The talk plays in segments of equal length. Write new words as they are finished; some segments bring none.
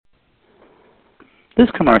This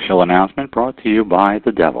commercial announcement brought to you by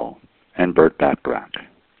the devil and Burt Bacharach.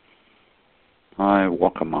 I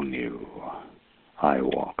walk among you. I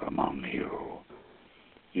walk among you.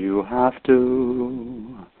 You have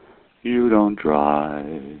to. You don't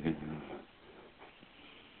drive.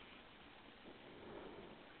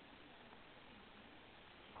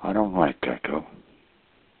 I don't like Gecko.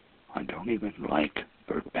 I don't even like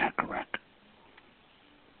Burt Bacharach.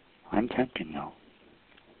 I'm tempting though.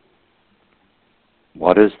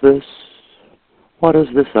 What is this? What is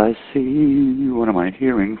this I see? What am I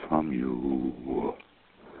hearing from you?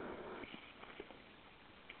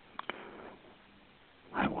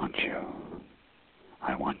 I want you.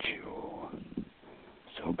 I want you.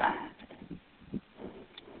 So bad.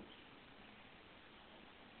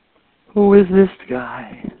 Who is this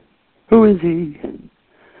guy? Who is he?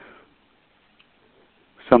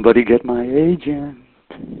 Somebody get my agent.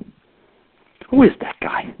 Who is that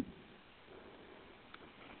guy?